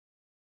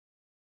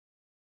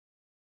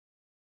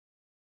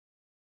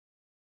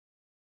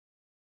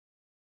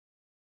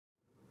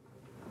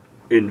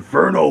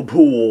Inferno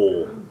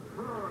pool.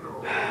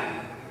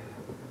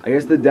 I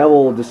guess the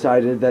devil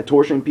decided that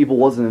torturing people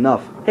wasn't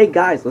enough. Hey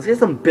guys, let's get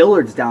some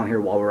billiards down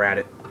here while we're at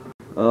it.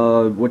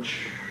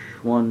 Which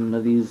one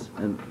of these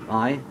am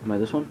I? Am I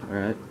this one?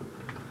 Alright.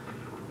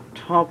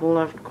 Top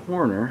left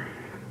corner.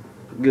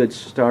 Good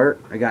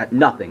start. I got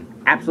nothing.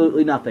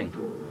 Absolutely nothing.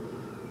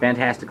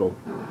 Fantastical.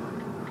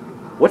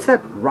 What's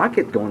that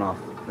rocket going off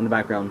in the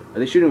background? Are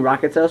they shooting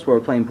rockets at us while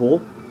we're playing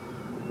pool?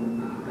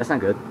 That's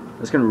not good.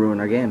 That's gonna ruin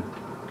our game.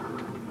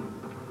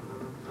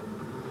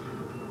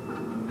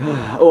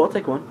 Oh, I'll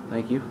take one.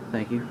 Thank you.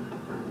 Thank you.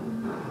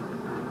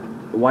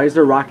 Why is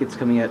there rockets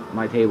coming at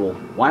my table?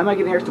 Why am I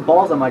getting extra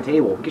balls on my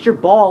table? Get your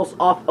balls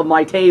off of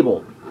my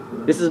table.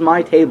 This is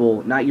my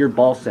table, not your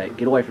ball set.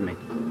 Get away from me.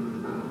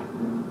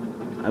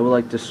 I would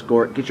like to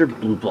score. Get your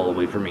blue ball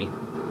away from me.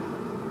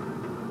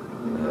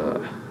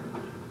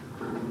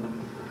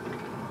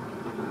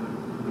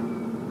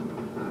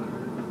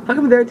 How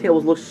come their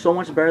tables look so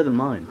much better than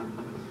mine?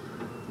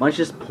 Mine's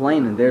just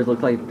plain and theirs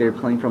look like they're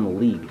playing from a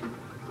league.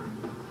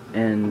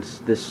 And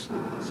this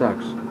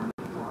sucks.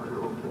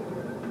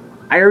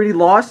 I already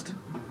lost?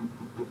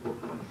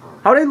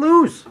 How'd I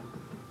lose?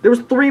 There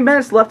was 3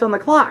 minutes left on the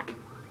clock.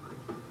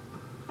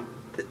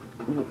 It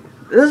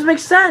doesn't make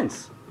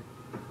sense.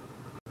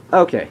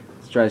 Okay,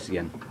 let's try this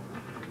again.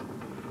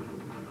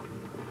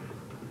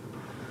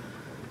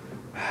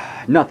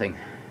 Nothing.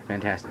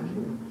 Fantastic.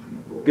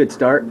 Good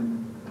start.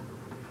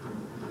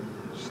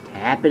 Just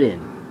tap it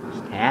in.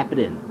 Just tap it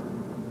in.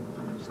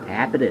 Just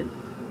tap it in.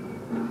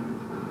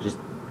 Just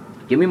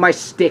give me my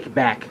stick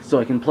back so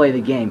I can play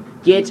the game.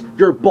 Get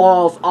your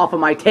balls off of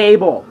my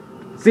table.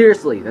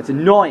 Seriously, that's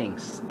annoying.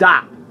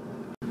 Stop.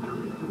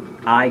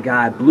 I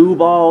got blue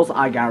balls,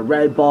 I got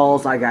red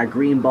balls, I got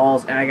green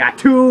balls, and I got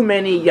too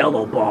many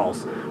yellow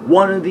balls.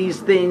 One of these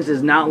things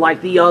is not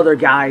like the other,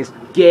 guys.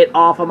 Get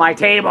off of my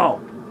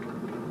table.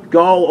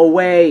 Go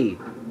away.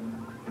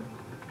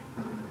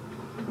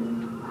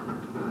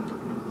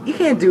 You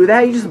can't do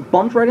that. You just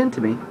bumped right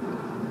into me.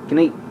 Can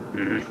I...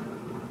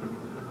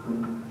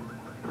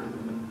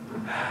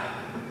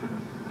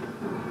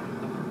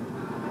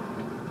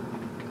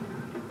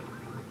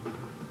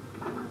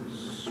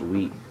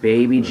 Sweet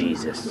baby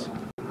Jesus.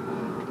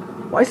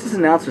 Why does this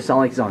announcer sound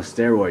like he's on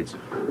steroids?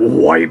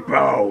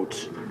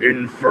 Wipeout!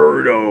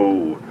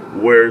 Inferno!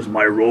 Where's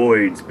my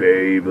roids,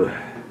 babe?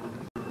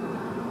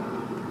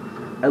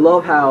 I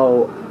love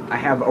how I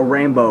have a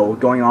rainbow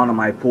going on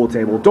my pool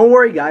table. Don't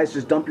worry, guys.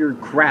 Just dump your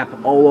crap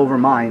all over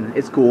mine.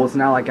 It's cool. It's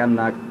not like I'm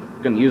not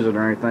going to use it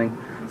or anything.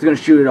 It's going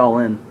to shoot it all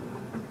in.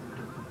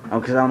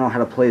 Because I don't know how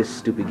to play this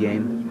stupid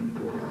game.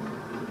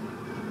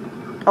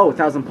 Oh,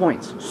 1,000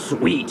 points.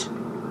 Sweet!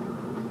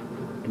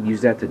 And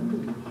use that to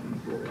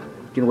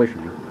get away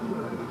from me.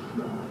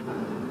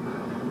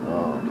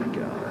 Oh my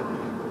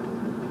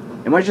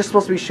god. Am I just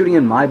supposed to be shooting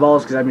in my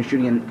balls because I've been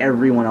shooting in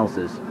everyone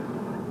else's?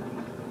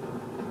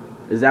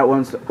 Is that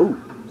one?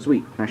 Ooh,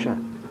 sweet. Nice shot.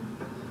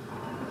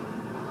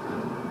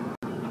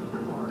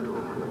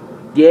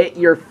 Get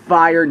your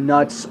fire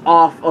nuts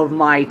off of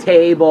my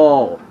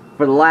table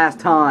for the last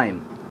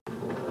time.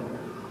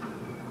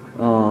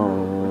 Oh.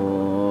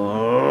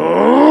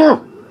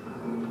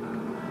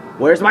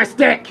 Where's my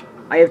stick?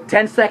 I have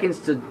 10 seconds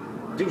to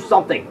do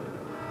something.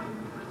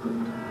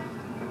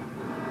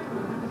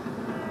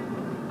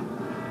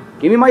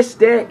 Give me my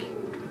stick.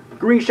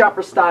 Green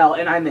shopper style,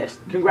 and I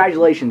missed.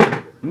 Congratulations.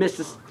 Missed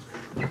this.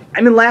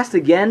 I'm in last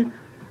again.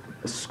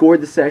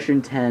 Scored the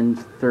session 10,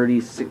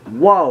 36.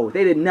 Whoa,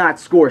 they did not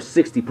score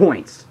 60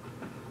 points.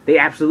 They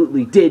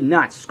absolutely did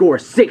not score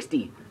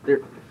 60.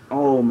 They're,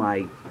 oh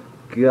my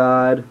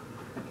god.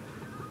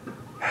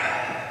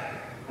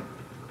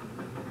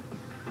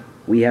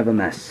 We have a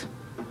mess.